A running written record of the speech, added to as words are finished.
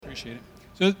Appreciate it.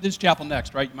 So this is chapel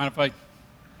next, right? You mind if I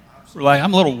relax?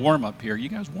 I'm a little warm up here. You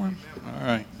guys warm? All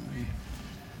right.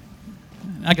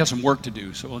 I got some work to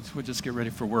do, so we'll just get ready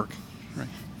for work.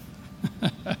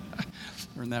 Right.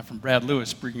 Learned that from Brad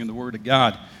Lewis, bringing the Word of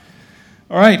God.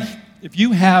 All right. If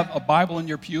you have a Bible in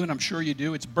your pew, and I'm sure you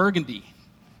do, it's burgundy.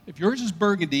 If yours is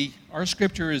burgundy, our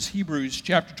scripture is Hebrews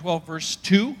chapter 12, verse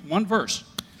 2, one verse.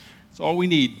 That's all we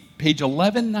need. Page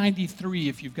 1193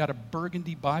 if you've got a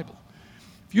burgundy Bible.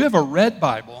 If you have a red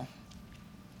Bible,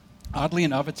 oddly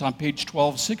enough, it's on page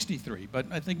 1263, but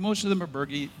I think most of them are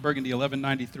burgundy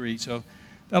 1193, so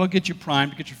that'll get you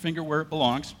primed, get your finger where it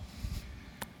belongs.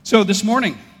 So this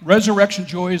morning, Resurrection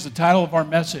Joy is the title of our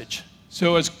message.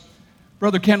 So as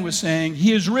Brother Ken was saying,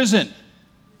 He is risen.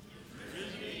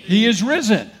 He is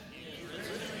risen.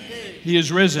 He is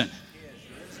risen.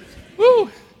 Woo!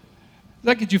 Does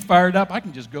that get you fired up? I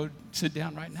can just go sit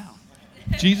down right now.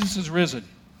 Jesus is risen.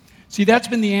 See, that's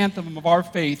been the anthem of our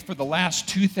faith for the last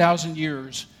 2,000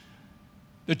 years.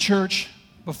 The church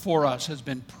before us has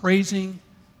been praising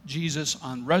Jesus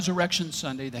on Resurrection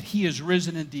Sunday, that He is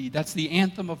risen indeed. That's the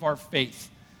anthem of our faith.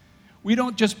 We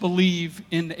don't just believe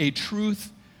in a truth.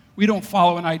 We don't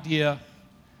follow an idea.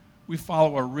 We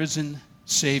follow a risen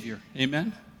Savior.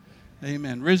 Amen?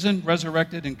 Amen. Risen,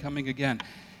 resurrected, and coming again.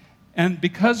 And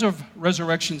because of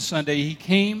Resurrection Sunday, He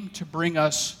came to bring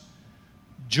us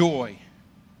joy.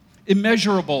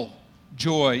 Immeasurable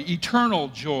joy, eternal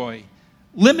joy,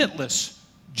 limitless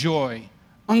joy,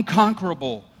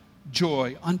 unconquerable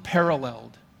joy,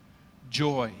 unparalleled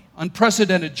joy,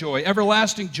 unprecedented joy,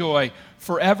 everlasting joy,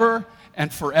 forever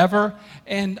and forever,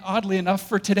 and oddly enough,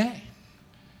 for today.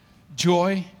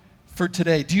 Joy for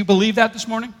today. Do you believe that this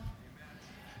morning?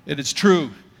 It is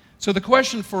true. So the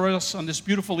question for us on this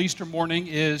beautiful Easter morning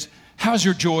is, how's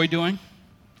your joy doing?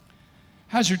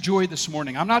 How's your joy this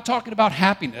morning? I'm not talking about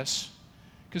happiness,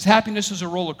 because happiness is a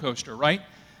roller coaster, right?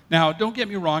 Now, don't get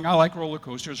me wrong, I like roller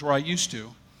coasters, or I used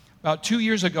to. About 2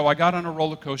 years ago, I got on a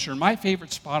roller coaster, and my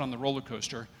favorite spot on the roller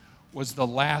coaster was the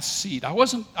last seat.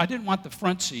 I didn't want the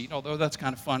front seat, although that's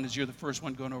kind of fun, as you're the first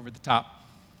one going over the top.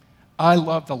 I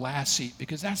love the last seat,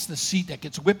 because that's the seat that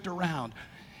gets whipped around.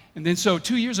 And then so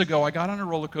 2 years ago, I got on a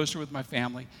roller coaster with my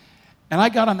family, and I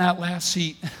got on that last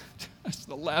seat. That's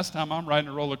the last time I'm riding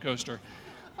a roller coaster.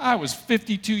 I was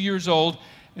 52 years old,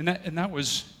 and that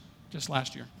was just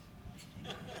last year.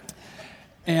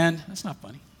 And that's not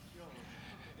funny.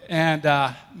 And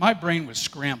my brain was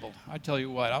scrambled. I tell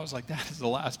you what, I was like, that is the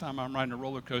last time I'm riding a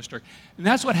roller coaster. And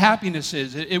that's what happiness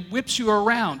is. It whips you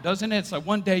around, doesn't it? It's like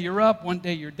one day you're up, one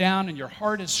day you're down, and your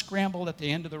heart is scrambled at the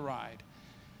end of the ride.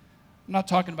 I'm not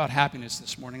talking about happiness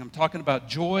this morning. I'm talking about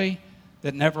joy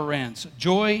that never ends.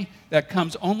 Joy that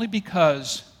comes only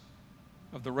because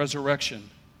of the resurrection.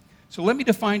 So let me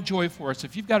define joy for us.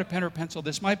 If you've got a pen or pencil,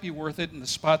 this might be worth it in the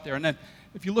spot there. And then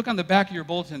if you look on the back of your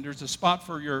bulletin, there's a spot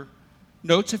for your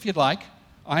notes if you'd like.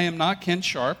 I am not Ken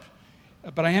Sharp,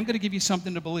 but I am going to give you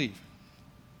something to believe.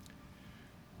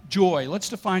 Joy. Let's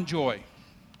define joy.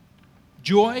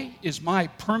 Joy is my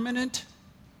permanent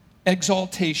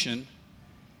exaltation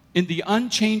in the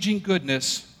unchanging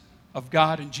goodness of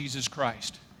God and Jesus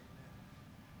Christ.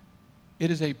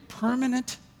 It is a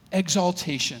permanent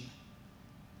exaltation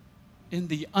in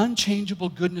the unchangeable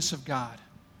goodness of God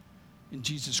in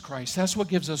Jesus Christ. That's what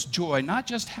gives us joy, not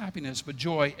just happiness, but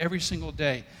joy every single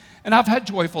day. And I've had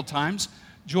joyful times.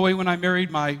 Joy when I married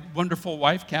my wonderful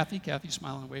wife, Kathy. Kathy,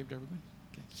 smile and wave to everybody.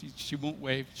 Okay. She won't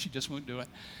wave. She just won't do it.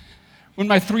 When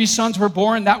my 3 sons were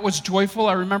born, that was joyful.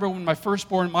 I remember when my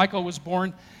firstborn, Michael, was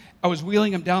born, I was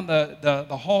wheeling him down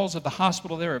the halls of the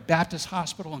hospital there at Baptist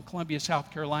Hospital in Columbia,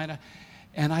 South Carolina.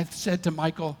 And I said to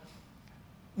Michael,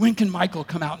 when can Michael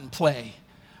come out and play?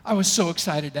 I was so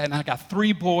excited, and I got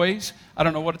 3 boys. I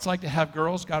don't know what it's like to have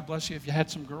girls. God bless you if you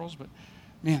had some girls, but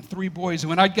man, 3 boys. And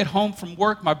when I'd get home from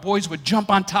work, my boys would jump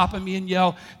on top of me and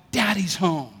yell, "Daddy's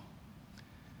home."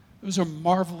 Those are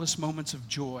marvelous moments of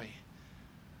joy.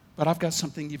 But I've got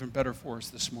something even better for us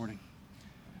this morning.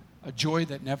 A joy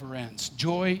that never ends.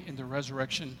 Joy in the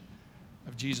resurrection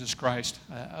of Jesus Christ.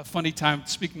 A funny time,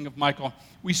 speaking of Michael,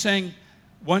 we sang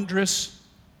Wondrous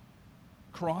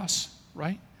Cross,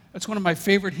 right? That's one of my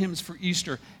favorite hymns for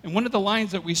Easter. And one of the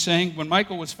lines that we sang when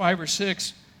Michael was 5 or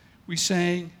 6, we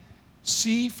sang,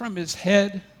 "See from his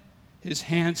head, his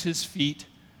hands, his feet,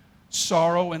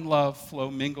 sorrow and love flow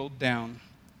mingled down.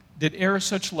 Did e'er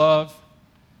such love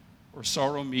or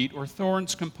sorrow meet, or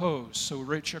thorns compose so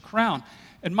rich a crown?"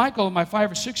 And Michael, my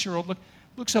 5 or 6-year-old,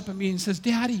 looks up at me and says,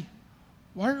 "Daddy,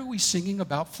 why are we singing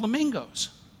about flamingos?"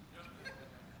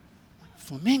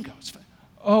 Flamingos?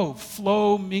 Oh,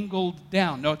 flow mingled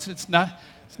down. No, it's not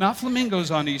Not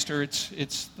flamingos on Easter. It's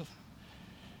the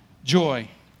joy.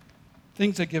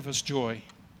 Things that give us joy,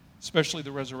 especially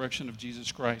the resurrection of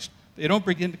Jesus Christ. They don't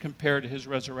begin to compare to his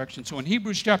resurrection. So in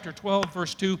Hebrews chapter 12,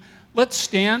 verse 2, let's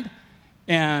stand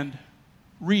and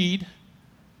read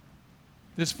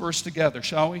this verse together,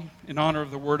 shall we? In honor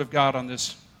of the Word of God on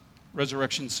this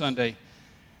Resurrection Sunday.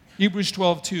 Hebrews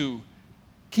 12:2.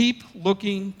 Keep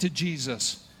looking to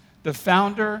Jesus, the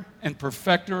founder and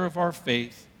perfecter of our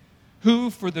faith,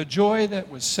 who, for the joy that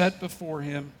was set before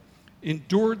him,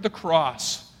 endured the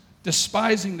cross,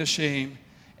 despising the shame,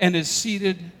 and is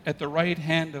seated at the right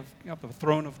hand of the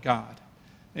throne of God.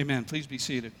 Amen. Please be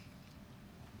seated.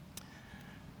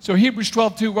 So Hebrews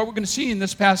 12:2, what we're going to see in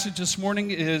this passage this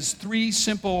morning is three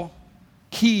simple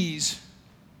keys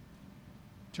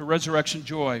to resurrection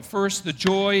joy. First, the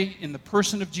joy in the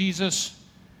person of Jesus.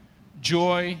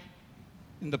 Joy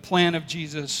in the plan of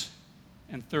Jesus.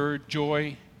 And third,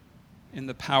 joy in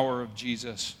the power of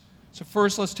Jesus. So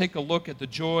first, let's take a look at the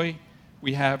joy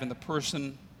we have in the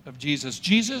person of Jesus.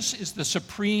 Jesus is the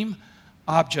supreme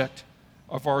object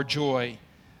of our joy.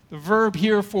 The verb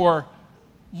here for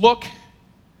look,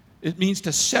 it means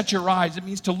to set your eyes. It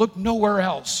means to look nowhere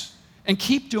else. And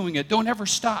keep doing it. Don't ever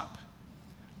stop.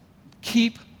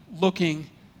 Keep looking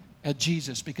at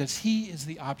Jesus because he is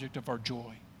the object of our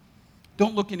joy.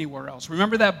 Don't look anywhere else.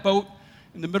 Remember that boat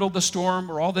in the middle of the storm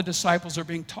where all the disciples are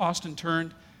being tossed and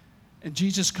turned, and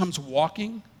Jesus comes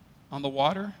walking on the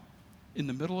water in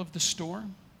the middle of the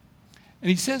storm? And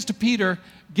he says to Peter,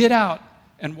 get out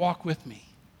and walk with me.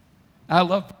 I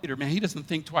love Peter, man. He doesn't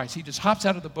think twice. He just hops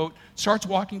out of the boat, starts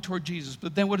walking toward Jesus.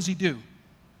 But then what does he do?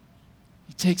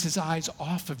 He takes his eyes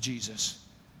off of Jesus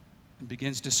and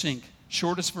begins to sink.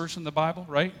 Shortest verse in the Bible,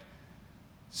 right?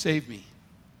 Save me.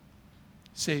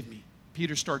 Save me.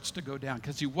 Peter starts to go down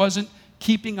because he wasn't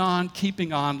keeping on,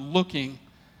 looking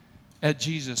at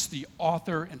Jesus, the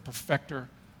author and perfecter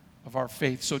of our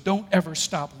faith. So don't ever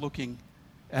stop looking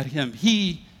at him.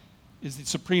 He is the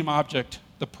supreme object,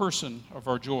 the person of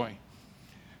our joy.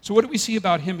 So what do we see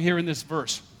about him here in this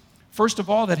verse? First of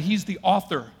all, that he's the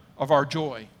author of our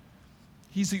joy.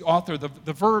 He's the author.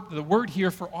 The word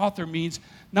here for author means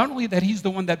not only that he's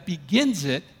the one that begins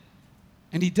it,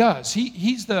 and he does.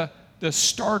 He's the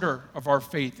starter of our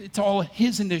faith. It's all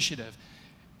his initiative.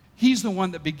 He's the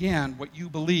one that began what you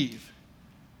believe.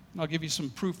 And I'll give you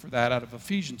some proof for that out of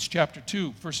Ephesians chapter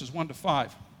 2, verses 1 to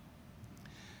 5,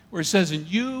 where it says, and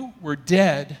you were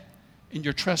dead in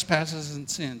your trespasses and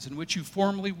sins, in which you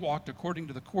formerly walked according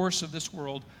to the course of this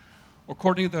world,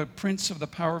 according to the prince of the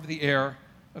power of the air,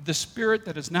 of the spirit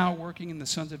that is now working in the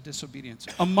sons of disobedience.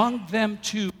 Among them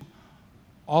too,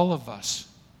 all of us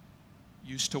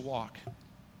used to walk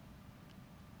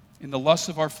in the lusts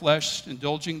of our flesh,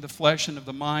 indulging the flesh and of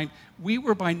the mind. We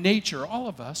were by nature, all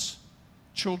of us,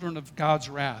 children of God's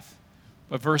wrath.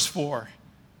 But verse 4,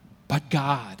 but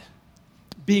God,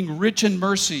 being rich in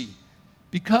mercy,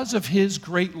 because of his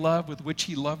great love with which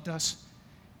he loved us,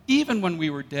 even when we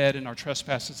were dead in our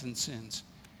trespasses and sins,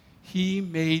 he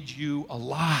made you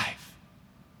alive.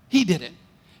 He did it.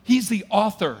 He's the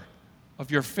author of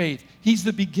your faith. He's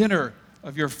the beginner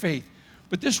of your faith.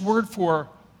 But this word for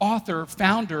author,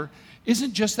 founder,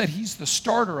 isn't just that he's the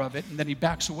starter of it and then he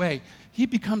backs away. He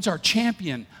becomes our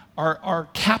champion, our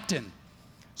captain.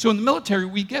 So in the military,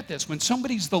 we get this. When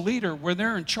somebody's the leader, where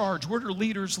they're in charge, where do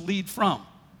leaders lead from?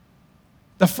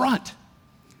 The front.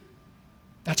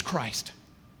 That's Christ.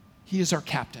 He is our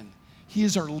captain. He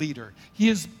is our leader. He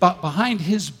is behind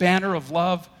his banner of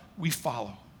love, we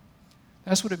follow.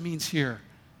 That's what it means here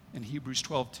in Hebrews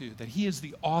 12:2, that he is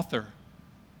the author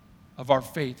of our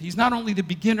faith. He's not only the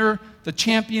beginner, the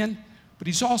champion, but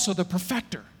he's also the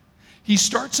perfecter. He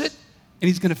starts it, and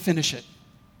he's going to finish it.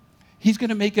 He's going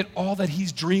to make it all that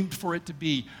he's dreamed for it to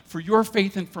be, for your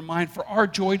faith and for mine, for our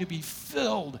joy to be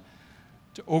filled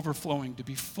to overflowing, to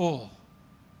be full.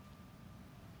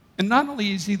 And not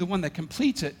only is he the one that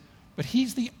completes it, but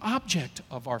he's the object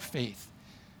of our faith.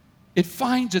 It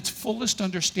finds its fullest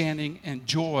understanding and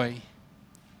joy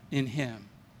in him.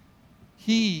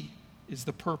 He is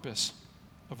the purpose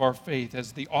of our faith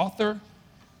as the author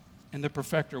and the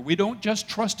perfecter. We don't just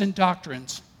trust in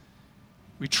doctrines,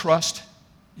 we trust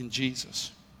in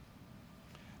Jesus.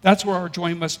 That's where our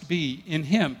joy must be, in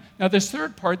him. Now this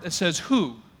third part that says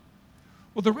who.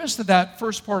 Well, the rest of that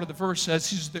first part of the verse says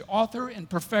he's the author and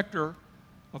perfecter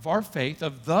of our faith,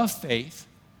 of the faith.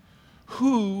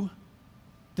 Who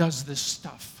does this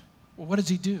stuff? Well, what does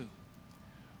he do?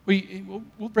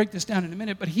 We'll break this down in a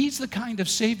minute, but he's the kind of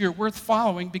Savior worth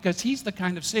following because he's the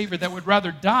kind of Savior that would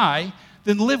rather die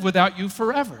than live without you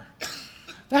forever.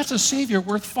 That's a Savior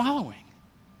worth following.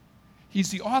 He's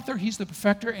the author, he's the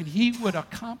perfecter, and he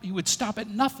would stop at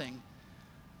nothing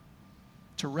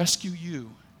to rescue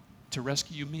you, to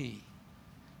rescue me,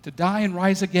 to die and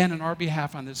rise again on our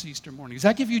behalf on this Easter morning. Does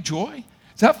that give you joy?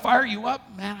 Does that fire you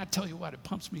up? Man, I tell you what, it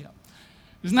pumps me up.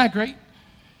 Isn't that great?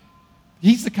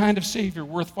 He's the kind of Savior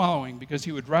worth following because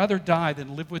he would rather die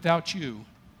than live without you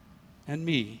and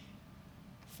me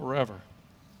forever.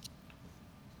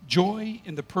 Joy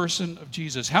in the person of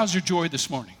Jesus. How's your joy this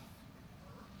morning?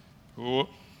 Oh.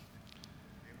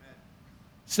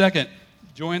 Second,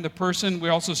 joy in the person. We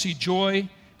also see joy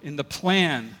in the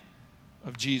plan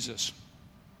of Jesus.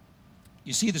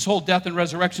 You see, this whole death and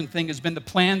resurrection thing has been the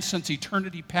plan since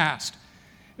eternity past.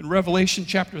 In Revelation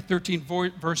chapter 13,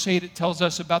 verse 8, it tells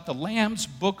us about the Lamb's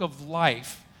book of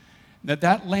life,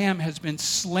 that Lamb has been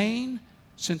slain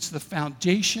since the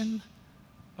foundation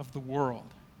of the world.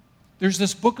 There's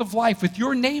this book of life with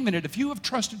your name in it. If you have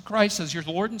trusted Christ as your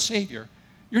Lord and Savior,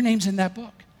 your name's in that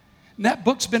book. And that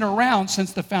book's been around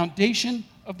since the foundation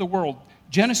of the world.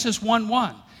 Genesis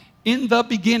 1:1. In the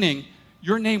beginning,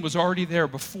 your name was already there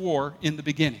before in the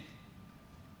beginning.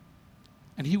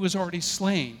 And he was already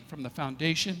slain from the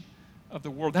foundation of the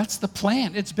world. That's the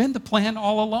plan. It's been the plan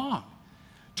all along.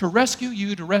 To rescue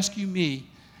you, to rescue me,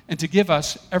 and to give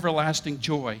us everlasting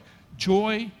joy.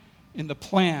 Joy in the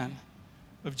plan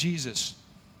of Jesus.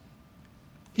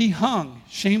 He hung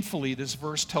shamefully, this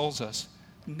verse tells us,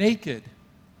 naked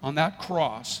on that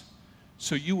cross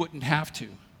so you wouldn't have to.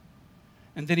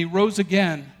 And then he rose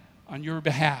again on your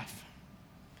behalf.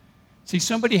 See,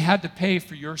 somebody had to pay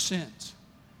for your sins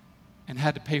and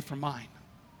had to pay for mine.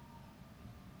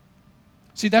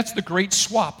 See, that's the great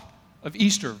swap of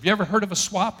Easter. Have you ever heard of a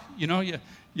swap? You know,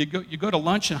 you go to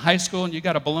lunch in high school and you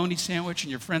got a bologna sandwich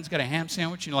and your friend's got a ham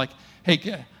sandwich and you're like,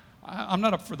 hey, I'm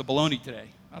not up for the bologna today.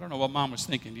 I don't know what mom was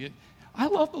thinking. I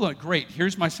love bologna. Great,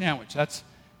 here's my sandwich.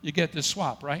 You get this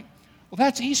swap, right? Well,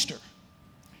 that's Easter.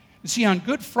 You see, on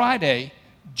Good Friday,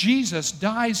 Jesus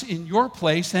dies in your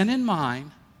place and in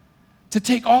mine to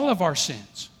take all of our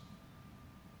sins.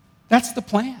 That's the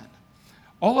plan.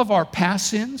 All of our past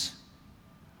sins,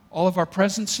 all of our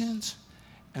present sins,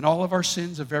 and all of our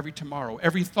sins of every tomorrow.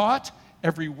 Every thought,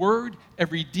 every word,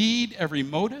 every deed, every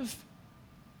motive.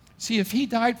 See, if he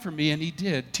died for me, and he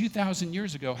did 2,000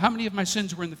 years ago, how many of my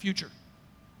sins were in the future?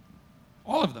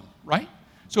 All of them, right?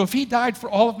 So if he died for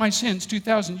all of my sins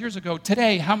 2,000 years ago,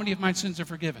 today, how many of my sins are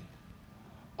forgiven?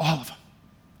 All of them.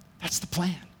 That's the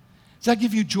plan. Does that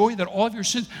give you joy that all of your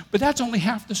sins, but that's only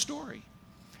half the story.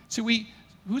 See,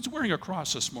 who's wearing a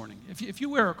cross this morning? If you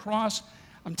wear a cross,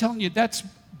 I'm telling you, that's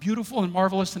beautiful and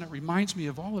marvelous, and it reminds me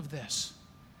of all of this.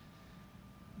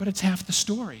 But it's half the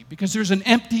story, because there's an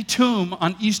empty tomb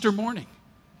on Easter morning.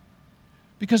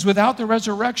 Because without the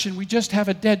resurrection, we just have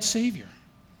a dead Savior.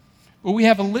 But we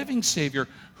have a living Savior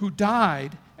who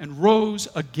died and rose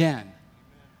again.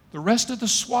 The rest of the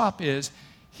swap is,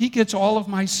 he gets all of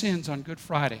my sins on Good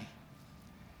Friday.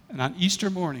 And on Easter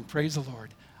morning, praise the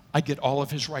Lord, I get all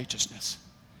of his righteousness.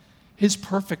 His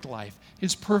perfect life,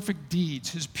 his perfect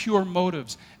deeds, his pure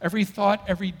motives. Every thought,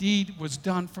 every deed was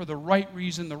done for the right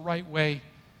reason, the right way.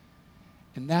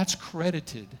 And that's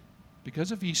credited,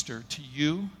 because of Easter, to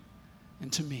you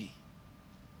and to me.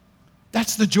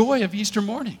 That's the joy of Easter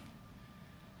morning.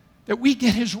 That we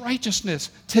get his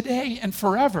righteousness today and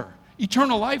forever.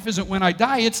 Eternal life isn't when I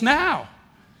die, it's now.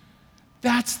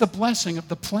 That's the blessing of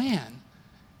the plan.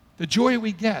 The joy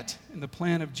we get in the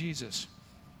plan of Jesus.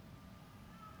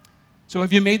 So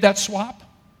have you made that swap?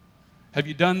 Have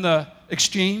you done the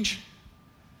exchange?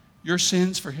 Your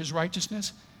sins for his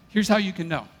righteousness? Here's how you can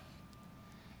know.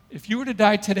 If you were to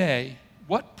die today,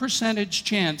 what percentage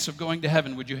chance of going to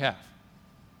heaven would you have?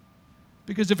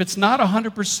 Because if it's not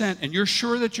 100% and you're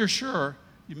sure that you're sure,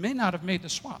 you may not have made the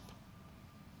swap.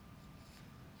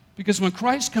 Because when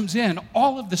Christ comes in,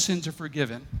 all of the sins are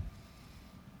forgiven.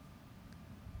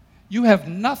 You have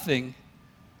nothing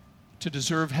to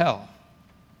deserve hell.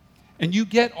 And you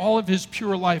get all of his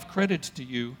pure life credited to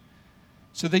you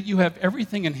so that you have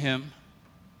everything in him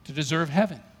to deserve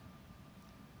heaven.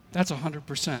 That's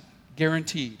 100%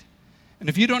 guaranteed. And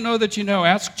if you don't know that you know,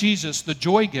 ask Jesus, the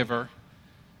joy giver,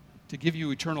 to give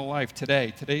you eternal life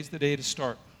today. Today's the day to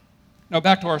start. Now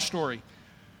back to our story.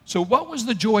 So what was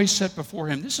the joy set before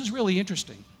him? This is really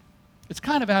interesting. It's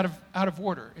kind of out of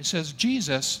order. It says,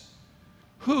 Jesus,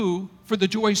 who, for the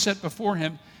joy set before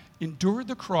him, endured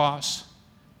the cross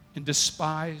and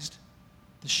despised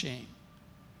the shame.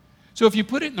 So if you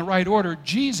put it in the right order,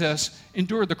 Jesus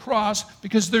endured the cross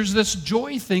because there's this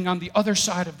joy thing on the other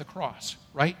side of the cross,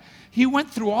 right? He went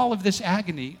through all of this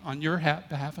agony on your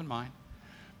behalf and mine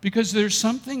because there's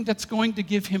something that's going to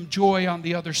give him joy on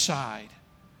the other side,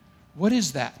 What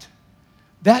is that?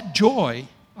 That joy,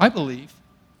 I believe,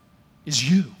 is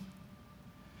you.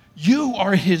 You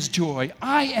are his joy.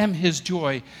 I am his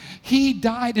joy. He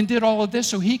died and did all of this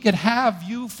so he could have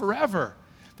you forever,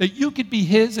 that you could be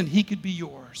his and he could be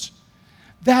yours.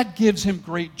 That gives him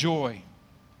great joy.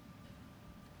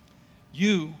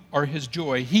 You are his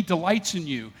joy. He delights in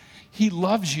you. He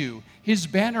loves you. His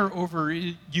banner over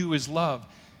you is love.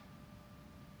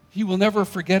 He will never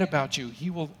forget about you. He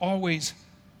will always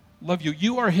love you.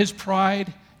 You are his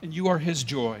pride and you are his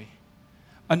joy.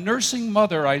 A nursing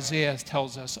mother, Isaiah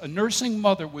tells us, a nursing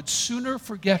mother would sooner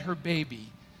forget her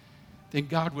baby than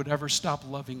God would ever stop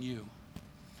loving you.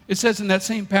 It says in that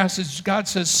same passage, God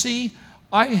says, "See,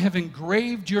 I have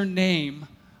engraved your name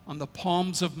on the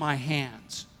palms of my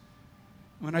hands."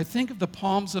 When I think of the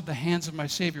palms of the hands of my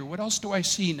Savior, what else do I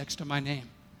see next to my name?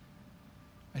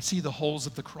 I see the holes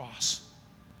of the cross.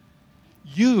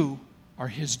 You are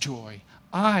his joy.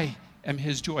 I am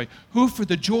his joy. Who for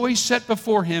the joy set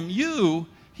before him,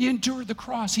 he endured the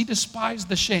cross. He despised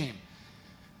the shame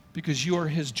because you are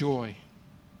his joy.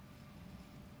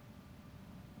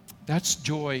 That's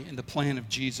joy in the plan of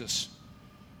Jesus.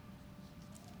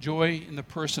 Joy in the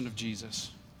person of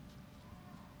Jesus.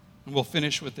 And we'll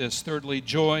finish with this. Thirdly,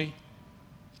 joy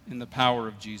in the power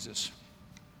of Jesus.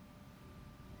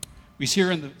 We see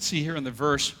here in the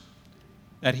verse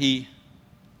that he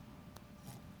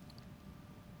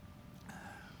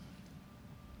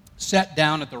sat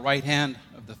down at the right hand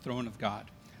of the throne of God.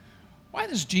 Why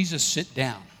does Jesus sit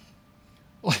down?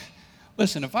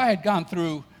 Listen, if I had gone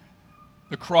through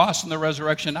the cross and the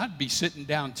resurrection, I'd be sitting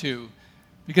down too.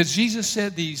 Because Jesus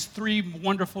said these three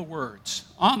wonderful words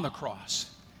on the cross.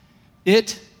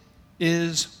 It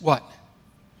is what?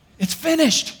 It's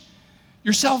finished.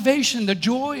 Your salvation, the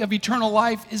joy of eternal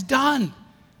life is done.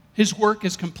 His work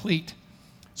is complete.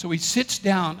 So he sits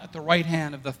down at the right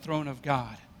hand of the throne of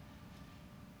God.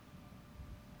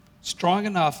 Strong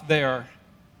enough there,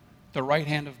 the right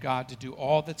hand of God, to do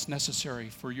all that's necessary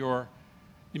for your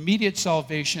immediate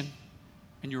salvation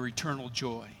and your eternal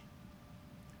joy.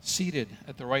 Seated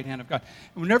at the right hand of God.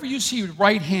 And whenever you see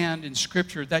right hand in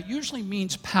Scripture, that usually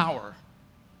means power.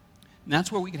 And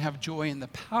that's where we can have joy in the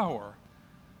power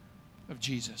of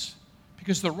Jesus.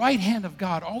 Because the right hand of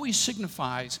God always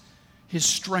signifies his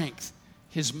strength,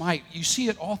 his might. You see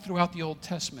it all throughout the Old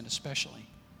Testament especially.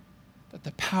 That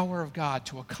the power of God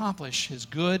to accomplish his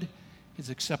good, his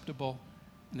acceptable,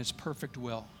 and his perfect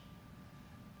will.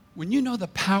 When you know the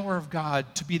power of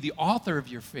God to be the author of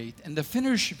your faith and the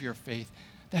finisher of your faith,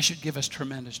 that should give us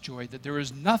tremendous joy, that there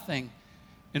is nothing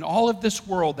in all of this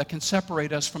world that can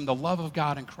separate us from the love of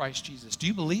God in Christ Jesus. Do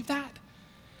you believe that?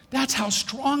 That's how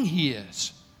strong he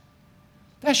is.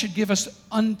 That should give us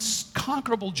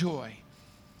unconquerable joy.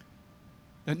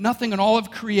 That nothing in all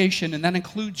of creation, and that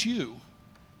includes you,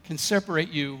 can separate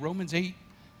you, Romans 8,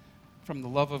 from the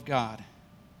love of God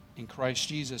in Christ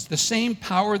Jesus. The same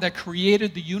power that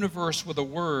created the universe with a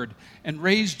word and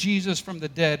raised Jesus from the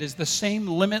dead is the same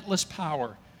limitless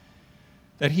power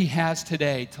that he has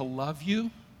today to love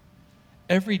you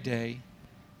every day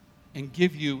and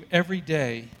give you every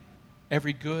day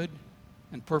every good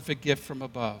and perfect gift from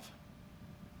above,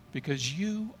 because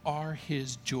you are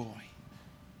his joy.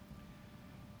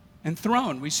 And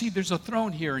throne, we see there's a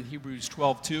throne here in Hebrews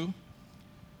 12:2.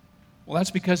 Well, that's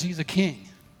because he's a king.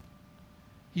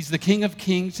 He's the King of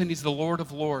kings and he's the Lord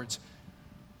of lords.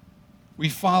 We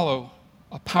follow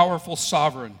a powerful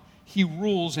sovereign. He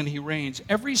rules and he reigns.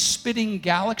 Every spitting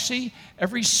galaxy,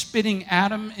 every spitting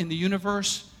atom in the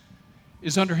universe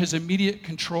is under his immediate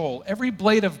control. Every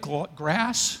blade of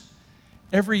grass,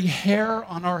 every hair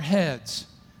on our heads,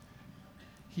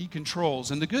 he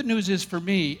controls. And the good news is for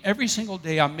me, every single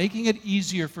day I'm making it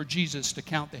easier for Jesus to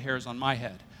count the hairs on my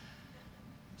head.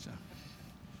 So,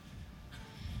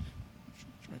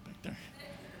 it's right back there.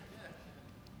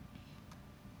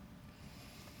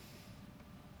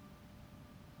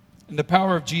 And the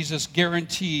power of Jesus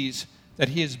guarantees that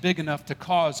he is big enough to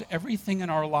cause everything in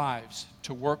our lives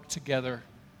to work together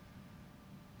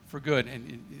for good.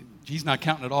 And he's not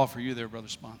counting it all for you there, Brother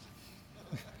Spahn.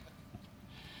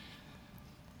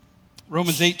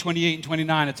 Romans 8:28 and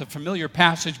 29, it's a familiar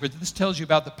passage, but this tells you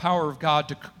about the power of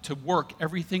God to work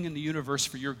everything in the universe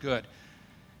for your good. It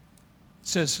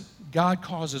says, God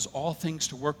causes all things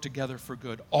to work together for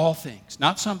good. All things,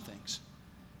 not some things,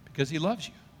 because he loves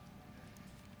you.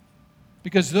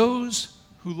 Because those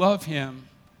who love him,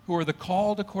 who are the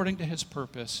called according to his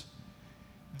purpose,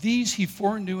 these he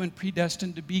foreknew and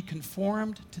predestined to be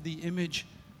conformed to the image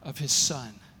of his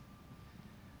Son.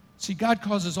 See, God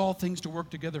causes all things to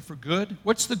work together for good.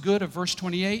 What's the good of verse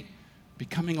 28?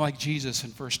 Becoming like Jesus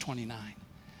in verse 29.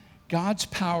 God's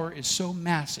power is so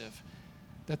massive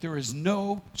that there is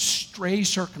no stray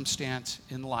circumstance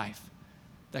in life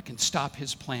that can stop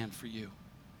his plan for you.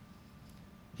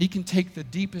 He can take the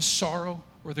deepest sorrow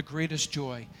or the greatest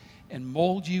joy and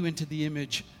mold you into the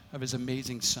image of his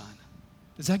amazing Son.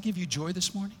 Does that give you joy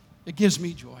this morning? It gives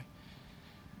me joy.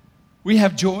 We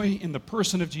have joy in the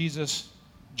person of Jesus,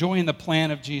 joy in the plan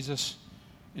of Jesus,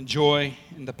 and joy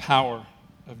in the power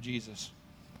of Jesus.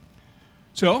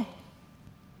 So,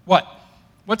 what?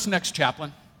 What's next,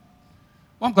 chaplain?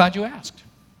 Well, I'm glad you asked.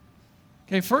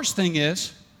 Okay, first thing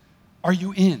is, are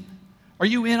you in? Are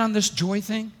you in on this joy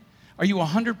thing? Are you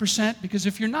 100%? Because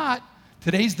if you're not,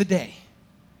 today's the day.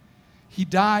 He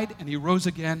died and he rose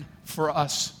again for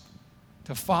us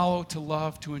to follow, to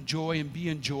love, to enjoy, and be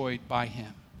enjoyed by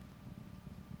him.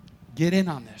 Get in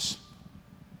on this.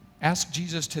 Ask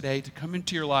Jesus today to come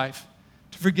into your life,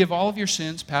 to forgive all of your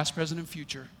sins, past, present, and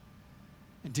future,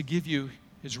 and to give you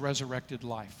his resurrected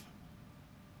life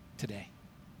today.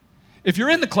 If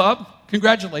you're in the club,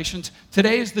 congratulations.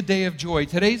 Today is the day of joy.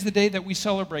 Today is the day that we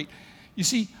celebrate. You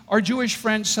see, our Jewish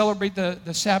friends celebrate the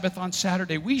Sabbath on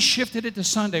Saturday. We shifted it to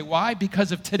Sunday. Why?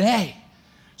 Because of today.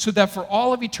 So that for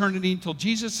all of eternity, until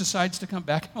Jesus decides to come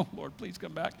back, oh Lord, please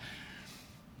come back.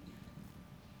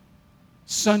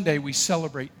 Sunday we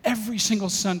celebrate. Every single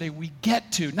Sunday we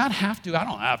get to, not have to, I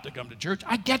don't have to come to church.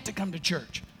 I get to come to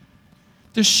church.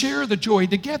 To share the joy,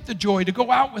 to get the joy, to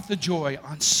go out with the joy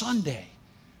on Sunday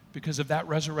because of that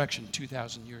resurrection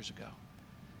 2,000 years ago.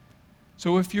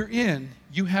 So if you're in,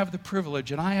 you have the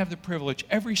privilege, and I have the privilege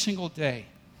every single day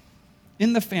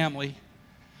in the family.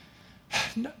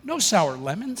 No sour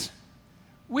lemons.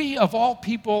 We, of all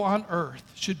people on earth,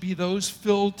 should be those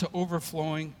filled to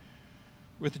overflowing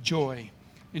with joy.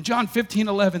 In John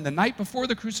 15:11, the night before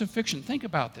the crucifixion, think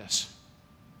about this.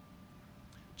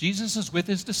 Jesus is with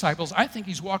his disciples. I think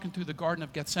he's walking through the Garden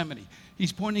of Gethsemane.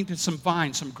 He's pointing to some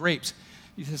vines, some grapes.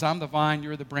 He says, I'm the vine,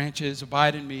 you're the branches,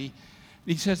 abide in me.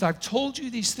 And he says, I've told you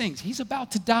these things. He's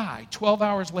about to die 12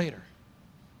 hours later.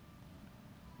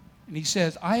 And he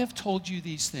says, I have told you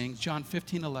these things, John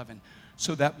 15:11,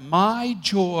 so that my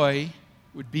joy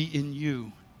would be in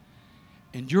you,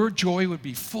 and your joy would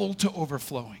be full to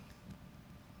overflowing.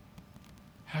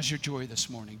 How's your joy this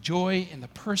morning? Joy in the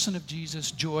person of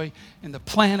Jesus, joy in the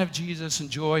plan of Jesus, and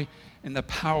joy in the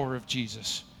power of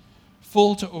Jesus.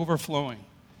 Full to overflowing.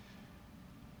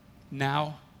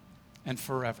 Now and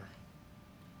forever.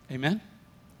 Amen?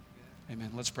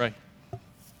 Amen. Let's pray.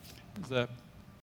 The